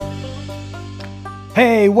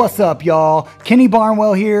Hey, what's up, y'all? Kenny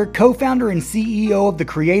Barnwell here, co-founder and CEO of the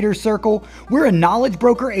Creator Circle. We're a knowledge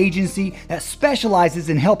broker agency that specializes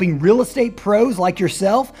in helping real estate pros like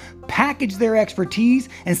yourself package their expertise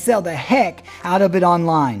and sell the heck out of it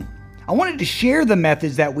online. I wanted to share the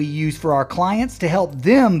methods that we use for our clients to help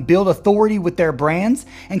them build authority with their brands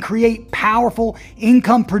and create powerful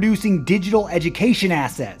income-producing digital education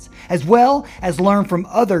assets, as well as learn from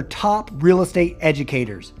other top real estate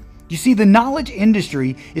educators. You see, the knowledge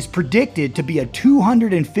industry is predicted to be a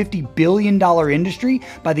 $250 billion industry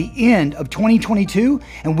by the end of 2022,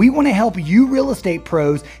 and we want to help you real estate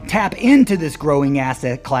pros tap into this growing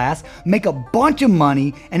asset class, make a bunch of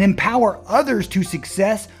money, and empower others to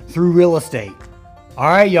success through real estate. All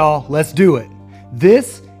right, y'all, let's do it.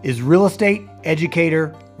 This is Real Estate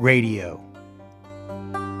Educator Radio.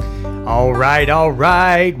 All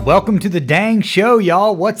right. Welcome to the dang show,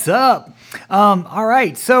 y'all. What's up? All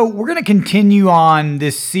right, so we're going to continue on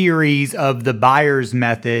this series of the buyer's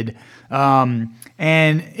method. And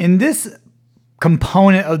in this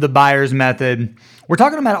component of the buyer's method, we're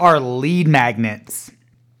talking about our lead magnets.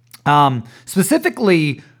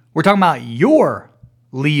 Specifically, we're talking about your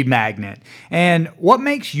lead magnet. And what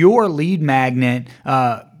makes your lead magnet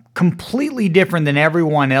completely different than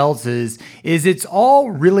everyone else's is it's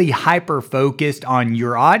all really hyper-focused on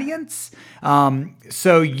your audience.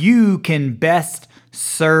 So you can best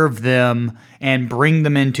serve them and bring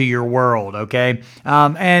them into your world, okay?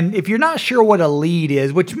 And if you're not sure what a lead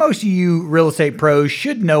is, which most of you real estate pros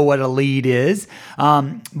should know what a lead is,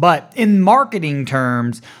 but in marketing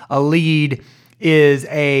terms, a lead is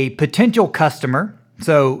a potential customer,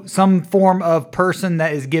 so some form of person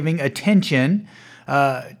that is giving attention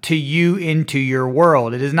to you into your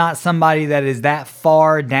world. It is not somebody that is that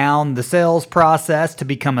far down the sales process to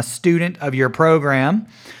become a student of your program.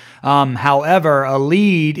 However, a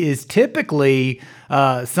lead is typically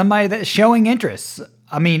somebody that's showing interest.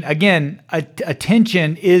 I mean, again,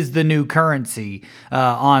 attention is the new currency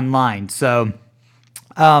online. So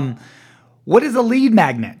what is a lead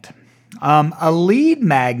magnet? A lead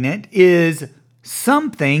magnet is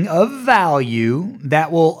something of value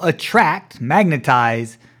that will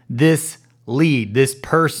magnetize this lead, this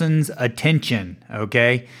person's attention,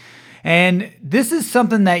 okay? And this is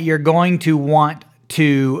something that you're going to want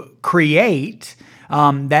to create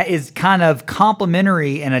that is kind of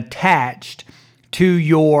complementary and attached to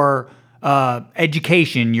your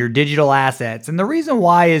education, your digital assets. And the reason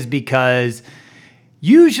why is because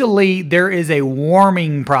usually there is a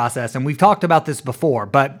warming process, and we've talked about this before,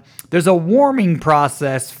 but there's a warming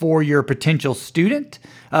process for your potential student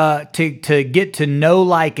to get to know,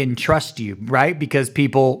 like, and trust you, right? Because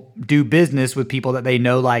people do business with people that they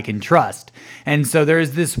know, like, and trust. And so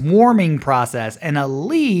there's this warming process, and a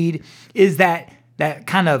lead is that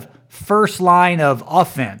kind of first line of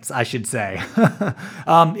offense, I should say.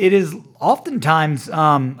 It is oftentimes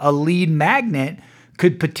a lead magnet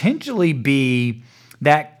could potentially be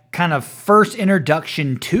that kind of first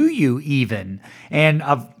introduction to you even. And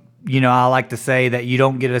I like to say that you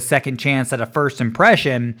don't get a second chance at a first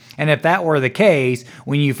impression. And if that were the case,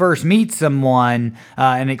 when you first meet someone,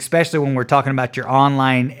 and especially when we're talking about your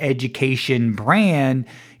online education brand,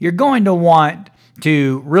 you're going to want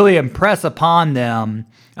to really impress upon them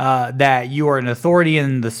that you are an authority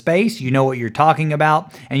in the space, you know what you're talking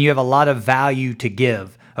about, and you have a lot of value to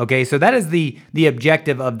give. Okay, so that is the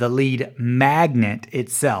objective of the lead magnet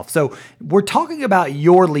itself. So we're talking about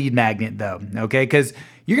your lead magnet though, okay, because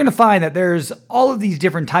you're going to find that there's all of these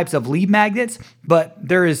different types of lead magnets, but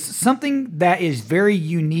there is something that is very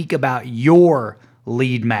unique about your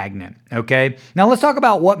lead magnet, okay? Now let's talk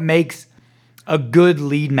about what makes a good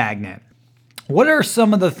lead magnet. What are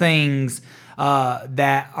some of the things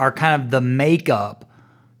that are kind of the makeup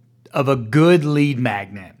of a good lead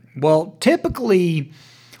magnet? Well, typically,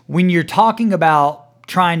 when you're talking about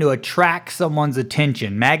trying to attract someone's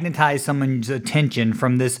attention, magnetize someone's attention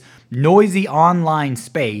from this noisy online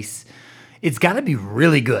space, it's got to be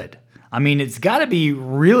really good. I mean, it's got to be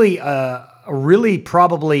really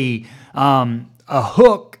probably a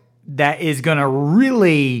hook that is going to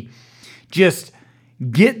really just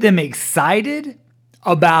get them excited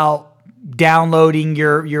about downloading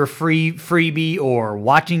your freebie or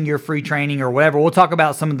watching your free training or whatever. We'll talk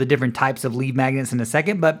about some of the different types of lead magnets in a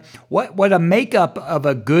second, but what a makeup of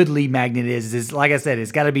a good lead magnet is like I said,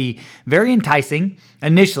 it's got to be very enticing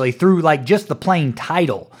initially through like just the plain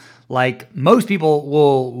title. Like most people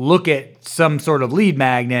will look at some sort of lead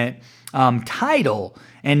magnet title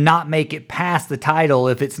and not make it past the title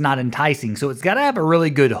if it's not enticing. So it's got to have a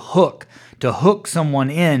really good hook to hook someone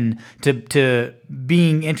in to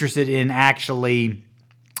being interested in actually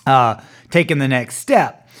taking the next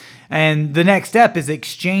step. And the next step is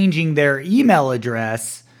exchanging their email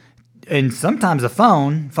address and sometimes a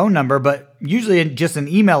phone number, but usually just an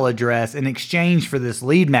email address in exchange for this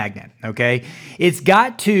lead magnet, okay? It's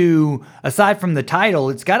got to, aside from the title,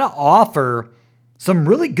 it's got to offer some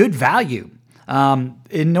really good value.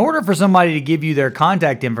 In order for somebody to give you their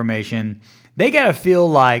contact information, they got to feel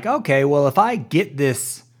like, okay, well, if I get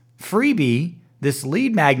this freebie, this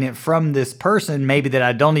lead magnet from this person, maybe that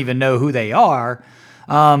I don't even know who they are,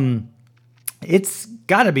 it's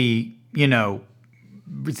got to be,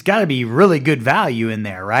 it's got to be really good value in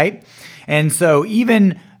there, right? And so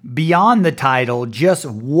even beyond the title, just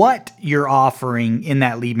what you're offering in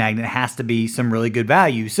that lead magnet has to be some really good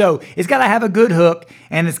value. So it's got to have a good hook,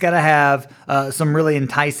 and it's got to have some really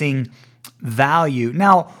enticing value.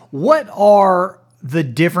 Now, what are the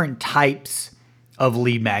different types of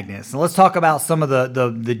lead magnets? So let's talk about some of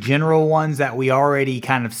the general ones that we already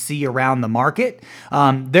kind of see around the market.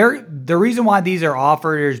 The reason why these are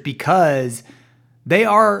offered is because they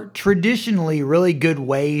are traditionally really good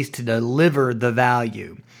ways to deliver the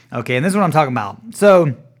value. Okay, and this is what I'm talking about.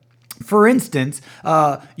 So, for instance,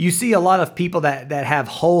 you see a lot of people that have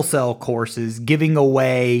wholesale courses giving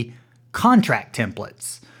away contract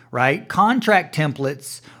templates, right? Contract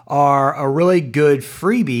templates are a really good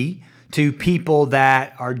freebie to people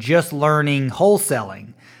that are just learning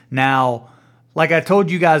wholesaling. Now, like I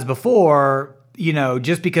told you guys before,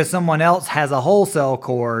 just because someone else has a wholesale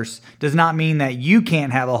course does not mean that you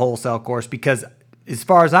can't have a wholesale course, because as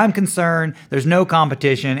far as I'm concerned, there's no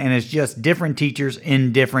competition, and it's just different teachers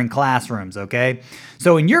in different classrooms, okay?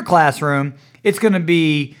 So in your classroom, it's going to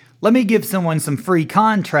be, let me give someone some free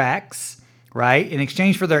contracts, right, in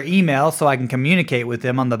exchange for their email so I can communicate with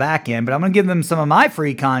them on the back end, but I'm going to give them some of my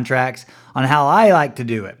free contracts on how I like to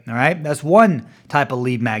do it, all right? That's one type of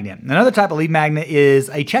lead magnet. Another type of lead magnet is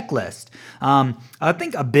a checklist. I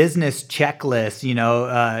think a business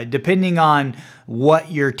checklist, depending on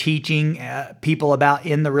what you're teaching people about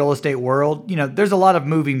in the real estate world, there's a lot of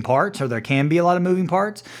moving parts, or there can be a lot of moving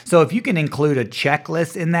parts. So if you can include a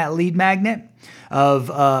checklist in that lead magnet of,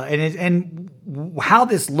 and how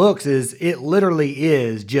this looks is it literally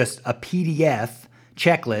is just a PDF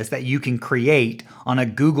checklist that you can create on a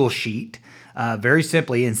Google Sheet very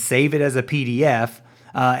simply and save it as a PDF.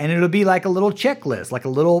 And it'll be like a little checklist,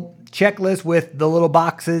 with the little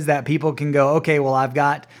boxes that people can go, okay, well, I've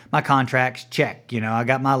got my contracts, check. I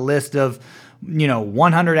got my list of,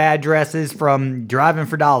 100 addresses from Driving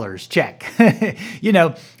for Dollars, check. And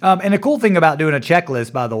the cool thing about doing a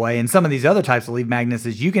checklist, by the way, and some of these other types of lead magnets,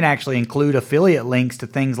 is you can actually include affiliate links to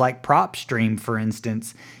things like PropStream, for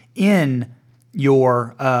instance, in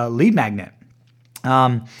your lead magnet.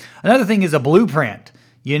 Another thing is a blueprint.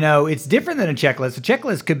 It's different than a checklist. A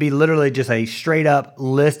checklist could be literally just a straight up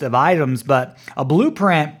list of items, but a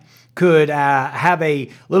blueprint could have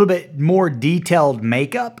a little bit more detailed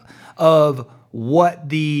makeup of what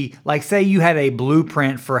say you had a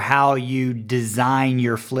blueprint for how you design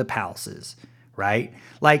your flip houses, right?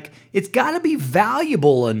 It's got to be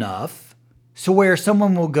valuable enough so where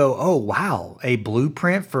someone will go, oh, wow, a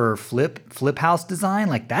blueprint for flip house design?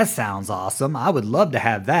 That sounds awesome. I would love to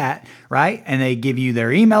have that, right? And they give you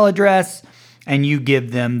their email address, and you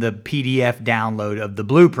give them the PDF download of the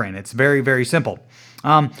blueprint. It's very, very simple.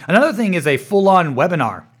 Another thing is a full-on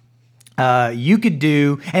webinar. You could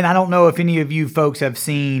do, and I don't know if any of you folks have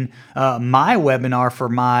seen my webinar for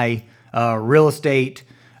my real estate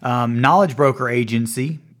knowledge broker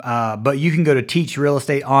agency. But you can go to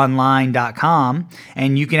teachrealestateonline.com,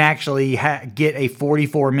 and you can actually get a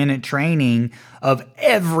 44-minute training of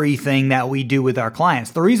everything that we do with our clients.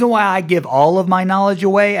 The reason why I give all of my knowledge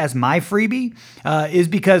away as my freebie is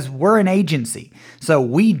because we're an agency. So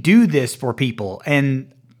we do this for people,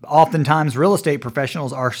 and oftentimes real estate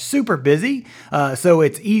professionals are super busy. So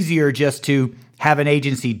it's easier just to have an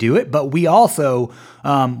agency do it, but we also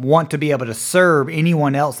want to be able to serve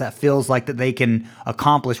anyone else that feels like that they can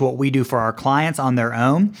accomplish what we do for our clients on their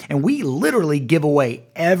own. And we literally give away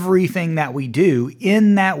everything that we do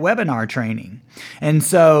in that webinar training. And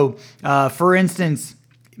so, for instance,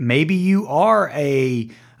 maybe you are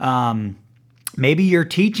maybe you're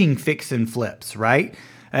teaching fix and flips, right?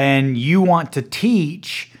 And you want to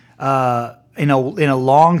teach in a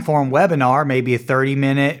long form webinar, maybe a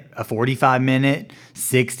 30-minute, a 45-minute,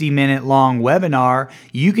 60-minute long webinar,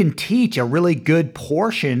 you can teach a really good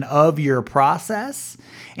portion of your process.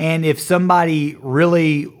 And if somebody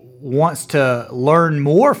really wants to learn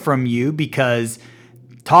more from you, because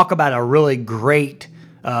talk about a really great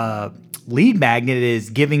lead magnet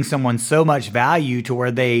is giving someone so much value to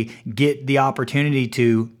where they get the opportunity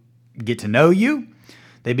to get to know you.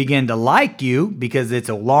 They begin to like you because it's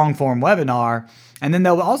a long form webinar. And then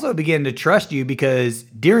they'll also begin to trust you because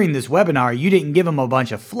during this webinar, you didn't give them a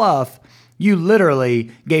bunch of fluff. You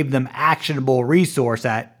literally gave them actionable resource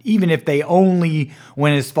that even if they only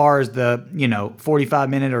went as far as the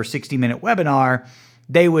 45-minute or 60-minute webinar,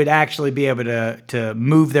 they would actually be able to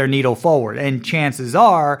move their needle forward. And chances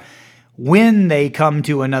are, when they come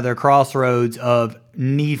to another crossroads of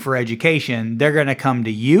need for education, they're going to come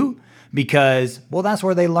to you because, well, that's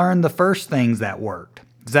where they learned the first things that worked.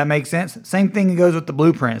 Does that make sense? Same thing goes with the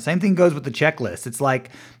blueprint. Same thing goes with the checklist. It's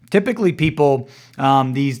like typically people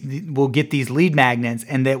will get these lead magnets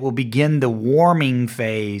and that will begin the warming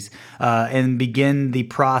phase and begin the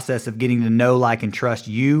process of getting to know, like, and trust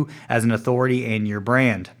you as an authority and your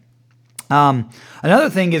brand. Another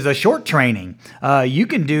thing is a short training. You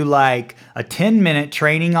can do like a 10-minute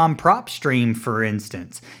training on PropStream, for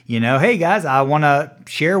instance. Hey guys, I want to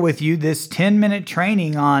share with you this 10-minute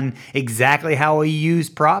training on exactly how we use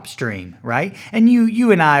PropStream, right? And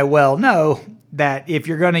you and I well know that if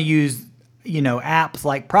you're going to use apps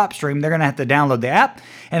like PropStream, they're going to have to download the app.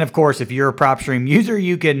 And of course, if you're a PropStream user,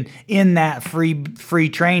 you can, in that free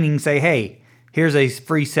training, say, hey, here's a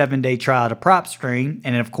free 7-day trial to PropStream,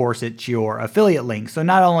 and of course, it's your affiliate link. So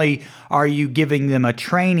not only are you giving them a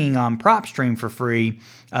training on PropStream for free,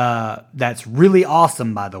 that's really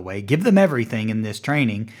awesome, by the way. Give them everything in this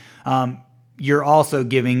training. You're also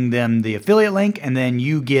giving them the affiliate link, and then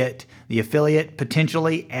you get the affiliate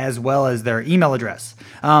potentially as well as their email address.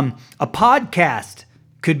 A podcast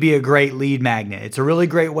could be a great lead magnet. It's a really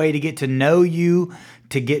great way to get to know you,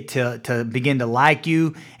 to get to begin to like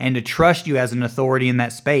you and to trust you as an authority in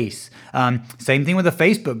that space. Same thing with a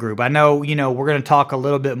Facebook group. I know, we're going to talk a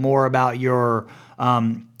little bit more about your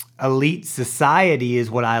elite society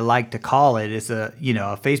is what I like to call it. It's a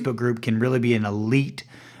Facebook group can really be an elite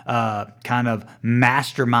kind of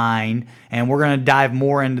mastermind. And we're going to dive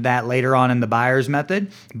more into that later on in the buyer's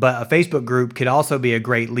method. But a Facebook group could also be a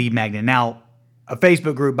great lead magnet. Now, a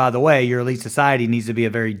Facebook group, by the way, your elite society needs to be a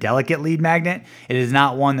very delicate lead magnet. It is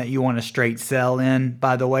not one that you want to straight sell in,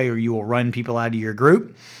 by the way, or you will run people out of your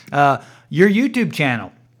group. Your YouTube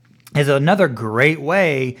channel is another great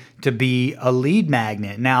way to be a lead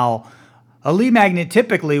magnet. Now, a lead magnet,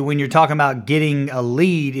 typically, when you're talking about getting a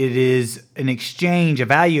lead, it is an exchange, a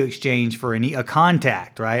value exchange for a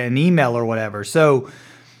contact, right? An email or whatever. So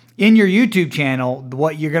in your YouTube channel,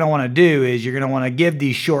 what you're going to want to do is you're going to want to give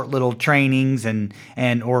these short little trainings and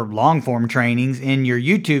or long form trainings in your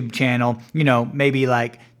YouTube channel, maybe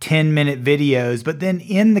like 10-minute videos. But then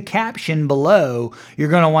in the caption below, you're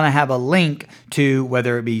going to want to have a link to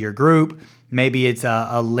whether it be your group, maybe it's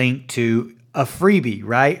a link to a freebie,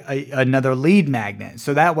 right? Another lead magnet.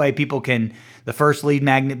 So that way people can, the first lead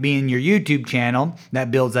magnet being your YouTube channel,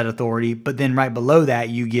 that builds that authority. But then right below that,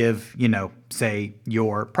 you give, say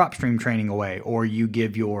your PropStream training away, or you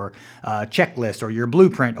give your checklist or your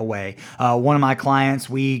blueprint away. One of my clients,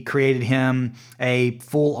 we created him a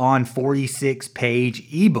full-on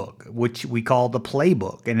 46-page ebook, which we call the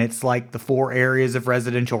playbook. And it's like the 4 areas of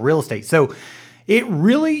residential real estate. So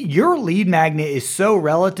your lead magnet is so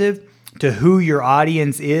relative to who your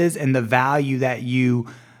audience is and the value that you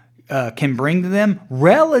can bring to them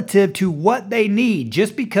relative to what they need.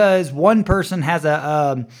 Just because one person has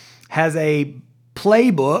a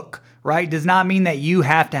playbook, right, does not mean that you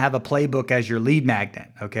have to have a playbook as your lead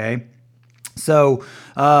magnet. Okay, so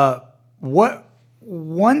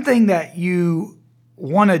one thing that you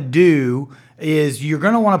want to do is you're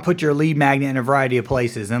going to want to put your lead magnet in a variety of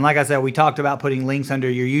places. And like I said, we talked about putting links under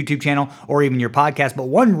your YouTube channel or even your podcast. But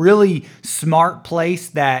one really smart place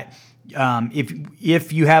that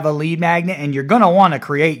if you have a lead magnet, and you're going to want to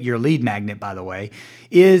create your lead magnet, by the way,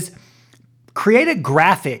 is create a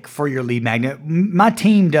graphic for your lead magnet. My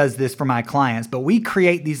team does this for my clients, but we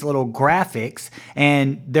create these little graphics,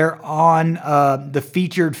 and they're on the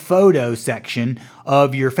featured photo section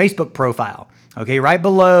of your Facebook profile. Okay, right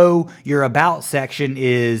below your About section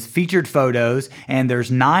is featured photos, and there's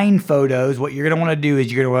 9 photos. What you're going to want to do is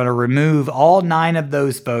you're going to want to remove all 9 of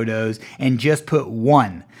those photos and just put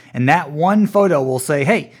one. And that one photo will say,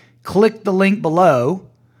 hey, click the link below,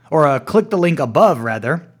 or click the link above,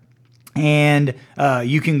 rather, and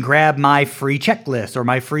you can grab my free checklist or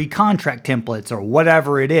my free contract templates or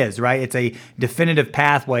whatever it is, right? It's a definitive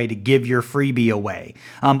pathway to give your freebie away.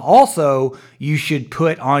 Also, you should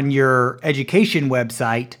put on your education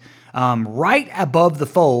website right above the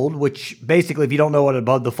fold, which basically, if you don't know what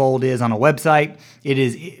above the fold is on a website, it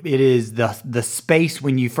is the space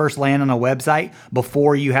when you first land on a website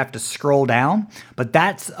before you have to scroll down. But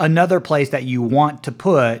that's another place that you want to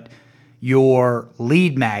put your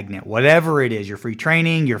lead magnet, whatever it is, your free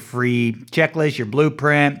training, your free checklist, your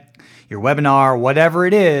blueprint, your webinar, whatever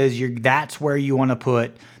it is, that's where you want to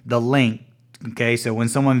put the link. Okay, so when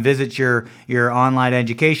someone visits your online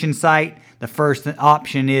education site, the first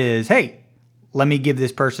option is, hey, let me give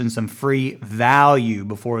this person some free value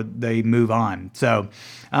before they move on. So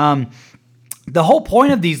the whole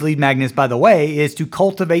point of these lead magnets, by the way, is to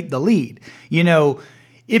cultivate the lead.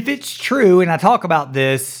 If it's true, and I talk about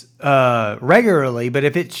this regularly, but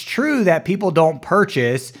if it's true that people don't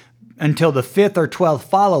purchase until the 5th or 12th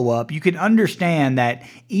follow-up, you can understand that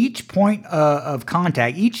each point of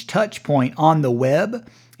contact, each touch point on the web,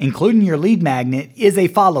 including your lead magnet, is a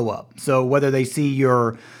follow-up. So whether they see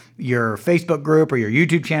your Facebook group or your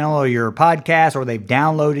YouTube channel or your podcast, or they've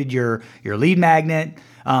downloaded your lead magnet,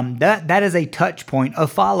 that is a touch point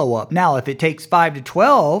of follow-up. Now, if it takes 5 to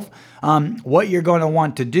 12, what you're going to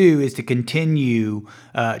want to do is to continue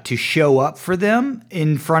to show up for them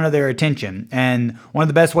in front of their attention. And one of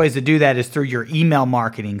the best ways to do that is through your email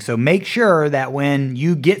marketing. So make sure that when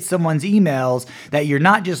you get someone's emails, that you're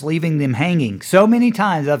not just leaving them hanging. So many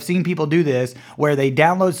times I've seen people do this where they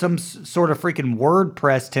download some sort of freaking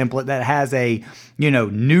WordPress template that has a,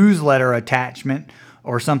 newsletter attachment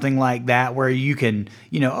or something like that, where you can,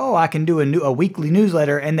 I can do a weekly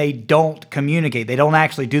newsletter, and they don't communicate. They don't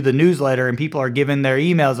actually do the newsletter, and people are giving their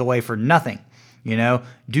emails away for nothing.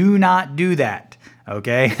 Do not do that.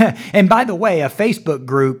 Okay. And by the way, a Facebook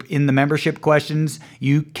group, in the membership questions,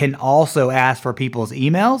 you can also ask for people's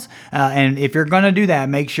emails. And if you're going to do that,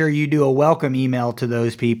 make sure you do a welcome email to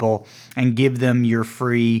those people and give them your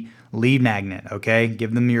free lead magnet. Okay.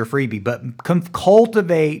 Give them your freebie, but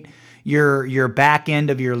cultivate your back end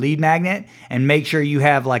of your lead magnet, and make sure you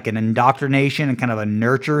have like an indoctrination and kind of a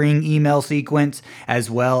nurturing email sequence, as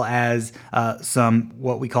well as some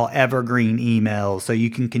what we call evergreen emails, so you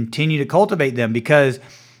can continue to cultivate them, because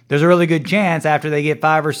there's a really good chance after they get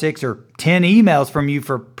 5 or 6 or 10 emails from you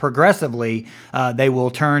for progressively, they will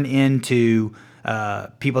turn into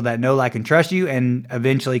people that know, like, and trust you, and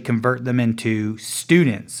eventually convert them into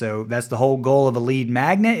students. So that's the whole goal of a lead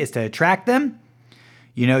magnet, is to attract them.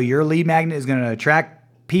 Your lead magnet is going to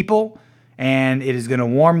attract people, and it is going to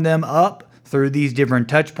warm them up through these different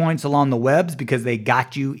touch points along the webs, because they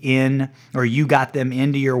got you in, or you got them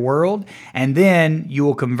into your world, and then you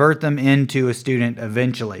will convert them into a student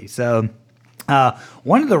eventually. So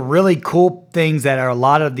one of the really cool things that are a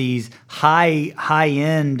lot of these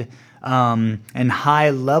high-end and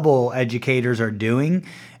high-level educators are doing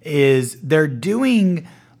is they're doing,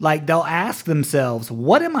 like, they'll ask themselves,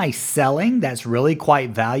 what am I selling that's really quite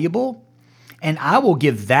valuable? And I will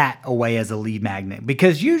give that away as a lead magnet,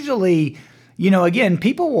 because usually, again,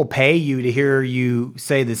 people will pay you to hear you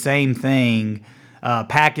say the same thing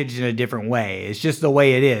packaged in a different way. It's just the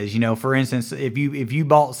way it is. For instance, if you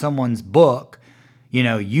bought someone's book,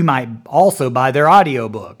 you might also buy their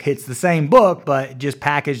audiobook. It's the same book, but just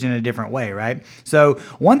packaged in a different way, right? So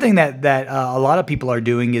one thing that a lot of people are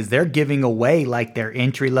doing is they're giving away, like, their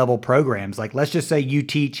entry-level programs. Like, let's just say you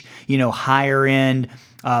teach, higher end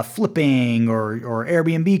flipping or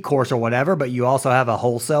Airbnb course or whatever, but you also have a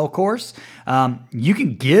wholesale course. You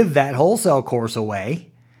can give that wholesale course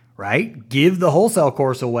away, right? Give the wholesale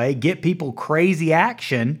course away, get people crazy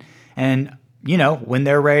action, and, when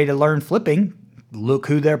they're ready to learn flipping, look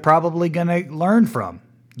who they're probably going to learn from.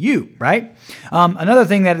 You, right? Another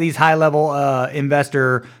thing that these high-level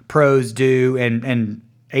investor pros do, and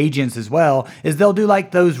agents as well, is they'll do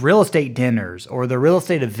like those real estate dinners or the real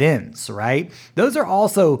estate events, right? Those are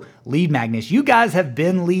also lead magnets. You guys have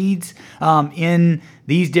been leads in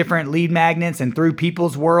these different lead magnets and through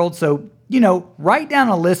people's world. So, write down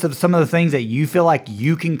a list of some of the things that you feel like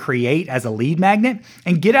you can create as a lead magnet,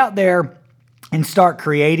 and get out there and start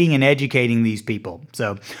creating and educating these people.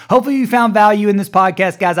 So hopefully you found value in this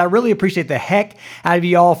podcast, guys. I really appreciate the heck out of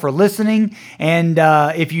you all for listening. And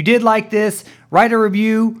if you did like this, write a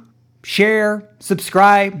review, share,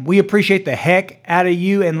 subscribe. We appreciate the heck out of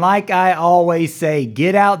you. And like I always say,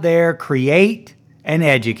 get out there, create, and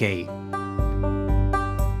educate.